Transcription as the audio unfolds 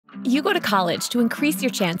You go to college to increase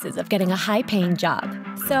your chances of getting a high-paying job.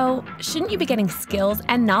 So, shouldn't you be getting skills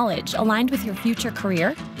and knowledge aligned with your future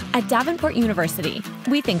career? At Davenport University,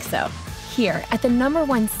 we think so. Here, at the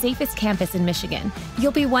 #1 safest campus in Michigan,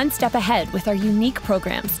 you'll be one step ahead with our unique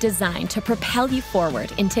programs designed to propel you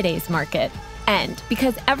forward in today's market. And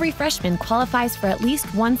because every freshman qualifies for at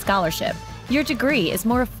least one scholarship, your degree is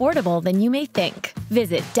more affordable than you may think.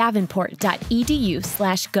 Visit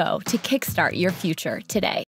davenport.edu/go to kickstart your future today.